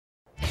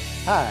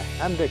Hi,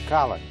 I'm Dick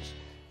Collins.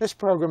 This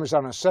program is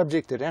on a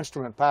subject that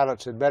instrument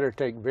pilots had better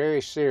take very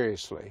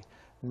seriously,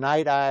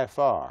 night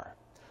IFR.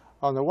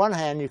 On the one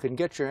hand, you can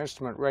get your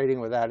instrument rating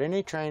without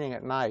any training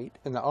at night,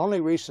 and the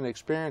only recent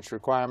experience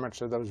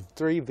requirements are those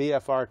 3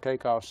 VFR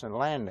takeoffs and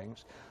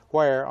landings,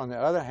 where, on the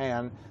other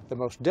hand, the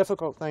most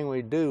difficult thing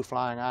we do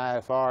flying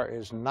IFR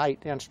is night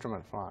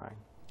instrument flying.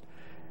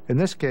 In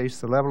this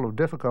case, the level of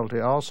difficulty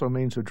also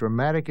means a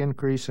dramatic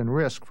increase in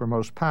risk for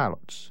most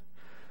pilots.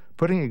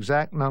 Putting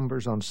exact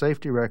numbers on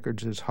safety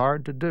records is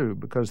hard to do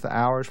because the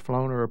hours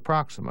flown are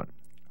approximate,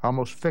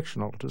 almost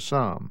fictional to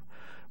some.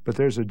 But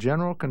there's a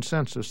general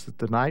consensus that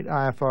the night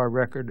IFR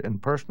record in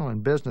personal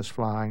and business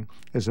flying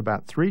is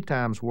about 3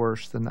 times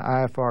worse than the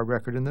IFR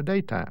record in the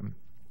daytime.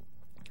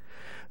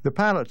 The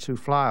pilots who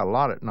fly a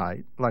lot at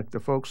night, like the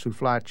folks who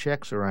fly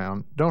checks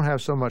around, don't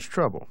have so much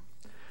trouble.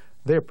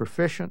 They're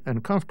proficient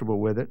and comfortable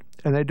with it,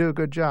 and they do a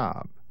good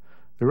job.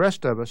 The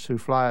rest of us who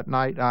fly at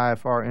night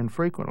IFR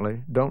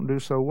infrequently don't do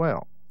so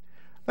well.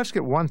 Let's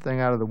get one thing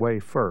out of the way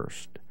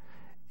first.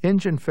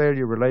 Engine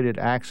failure-related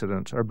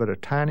accidents are but a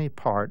tiny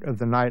part of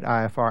the night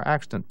IFR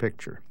accident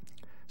picture.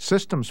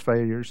 Systems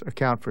failures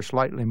account for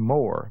slightly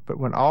more, but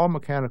when all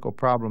mechanical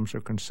problems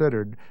are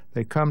considered,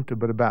 they come to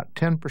but about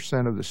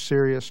 10% of the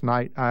serious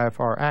night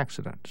IFR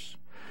accidents.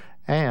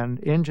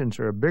 And engines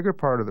are a bigger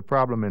part of the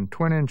problem in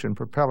twin-engine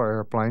propeller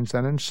airplanes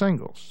than in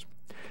singles.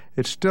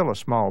 It's still a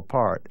small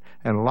part,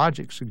 and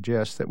logic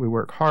suggests that we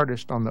work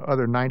hardest on the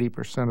other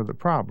 90% of the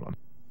problem.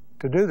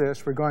 To do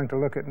this, we're going to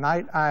look at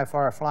night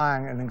IFR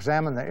flying and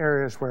examine the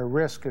areas where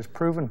risk is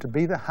proven to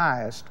be the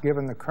highest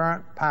given the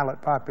current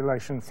pilot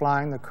population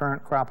flying the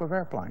current crop of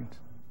airplanes.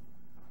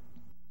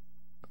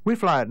 We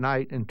fly at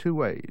night in 2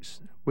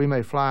 ways. We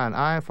may fly an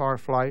IFR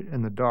flight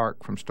in the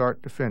dark from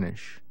start to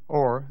finish,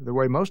 or the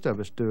way most of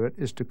us do it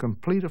is to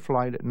complete a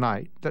flight at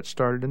night that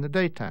started in the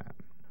daytime.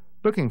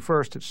 Looking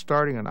first at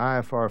starting an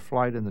IFR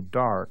flight in the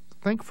dark,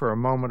 think for a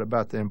moment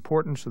about the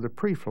importance of the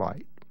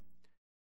pre-flight.